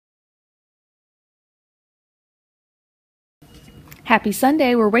Happy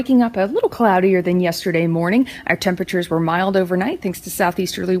Sunday. We're waking up a little cloudier than yesterday morning. Our temperatures were mild overnight thanks to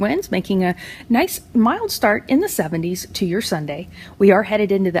southeasterly winds, making a nice mild start in the 70s to your Sunday. We are headed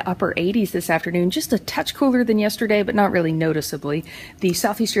into the upper 80s this afternoon, just a touch cooler than yesterday, but not really noticeably. The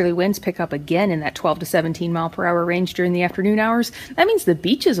southeasterly winds pick up again in that 12 to 17 mile per hour range during the afternoon hours. That means the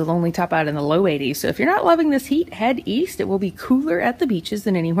beaches will only top out in the low 80s. So if you're not loving this heat, head east. It will be cooler at the beaches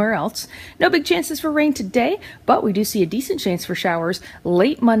than anywhere else. No big chances for rain today, but we do see a decent chance for showers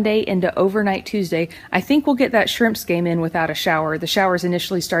late Monday into overnight Tuesday. I think we'll get that Shrimps game in without a shower. The showers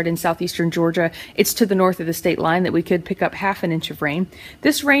initially start in southeastern Georgia. It's to the north of the state line that we could pick up half an inch of rain.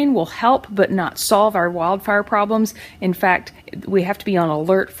 This rain will help but not solve our wildfire problems. In fact, we have to be on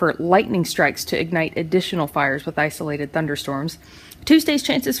alert for lightning strikes to ignite additional fires with isolated thunderstorms. Tuesday's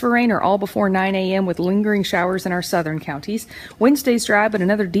chances for rain are all before 9 a.m. with lingering showers in our southern counties. Wednesday's dry, but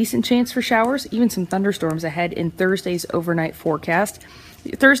another decent chance for showers, even some thunderstorms ahead in Thursday's overnight forecast.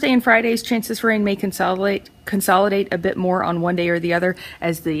 Thursday and Friday's chances for rain may consolidate a bit more on one day or the other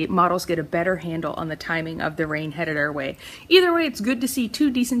as the models get a better handle on the timing of the rain headed our way. Either way, it's good to see two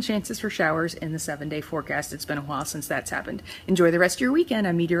decent chances for showers in the 7-day forecast. It's been a while since that's happened. Enjoy the rest of your weekend.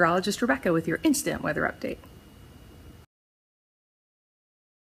 I'm meteorologist Rebecca with your instant weather update.